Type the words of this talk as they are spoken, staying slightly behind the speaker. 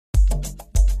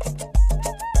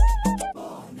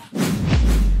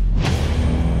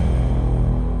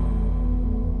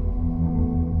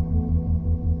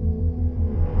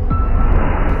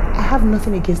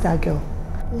nothing against that girl.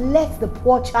 Let the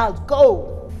poor child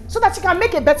go so that she can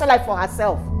make a better life for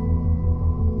herself.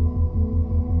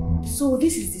 So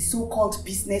this is the so-called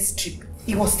business trip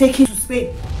he was taking to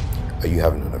Spain. Are you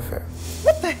having an affair?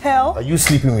 What the hell? Are you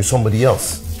sleeping with somebody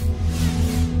else?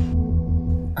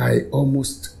 I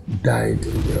almost died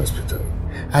in the hospital.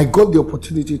 I got the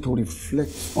opportunity to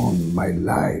reflect on my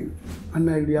life and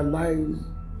I realized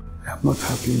I am not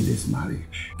happy in this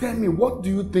marriage. Tell me, what do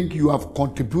you think you have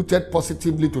contributed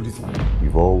positively to this marriage?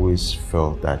 You've always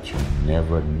felt that you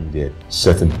never needed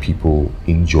certain people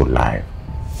in your life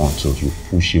until you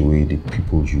push away the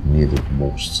people you needed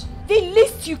most. The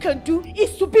least you can do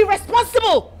is to be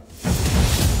responsible.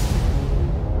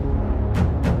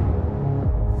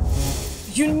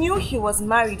 You knew he was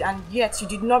married and yet you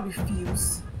did not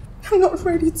refuse. I'm not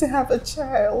ready to have a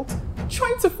child.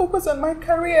 Trying to focus on my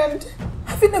career and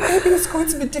having a baby is going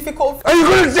to be difficult. Are you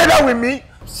going to say that with me?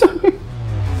 Sorry.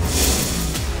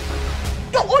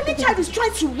 Your only child is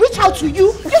trying to reach out to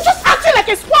you. You're just acting like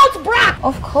a spoiled brat.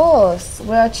 Of course,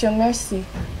 we're at your mercy.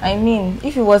 I mean,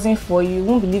 if it wasn't for you, you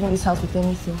wouldn't be leaving this house with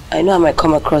anything. I know I might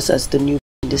come across as the new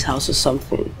in this house or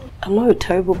something. I'm not a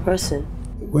terrible person.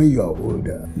 When you are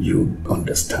older, you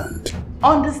understand.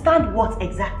 Understand what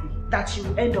exactly? That you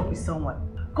will end up with someone.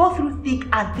 Go through thick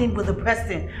and thin with the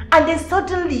person, and then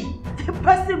suddenly the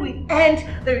person will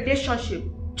end the relationship.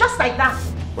 Just like that.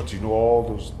 But you know, all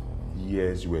those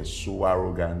years you were so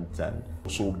arrogant and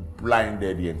so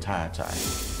blinded the entire time.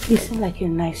 You seem like you're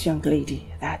a nice young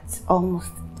lady that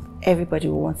almost everybody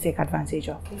will want to take advantage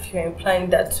of. If you're implying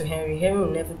that to Henry, Henry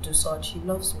will never do such. He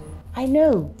loves me. I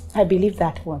know. I believed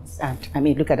that once. And I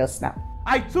mean, look at us now.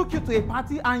 I took you to a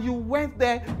party and you went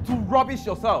there to rubbish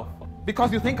yourself.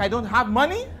 Because you think I don't have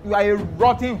money? You are a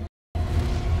rotten...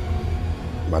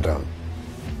 Madam,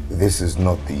 this is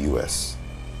not the US.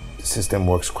 The system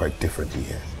works quite differently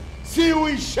here. See who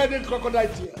is shedding crocodile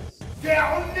tears. They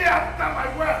are only after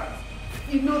my wealth.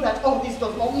 You know that all this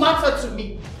does not matter to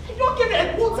me. I don't give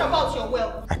a hoot about your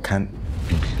wealth. I can't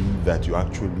believe that you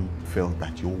actually felt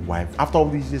that your wife, after all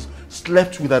these years,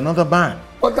 slept with another man.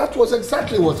 But that was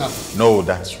exactly what happened. No,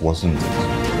 that wasn't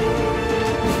it.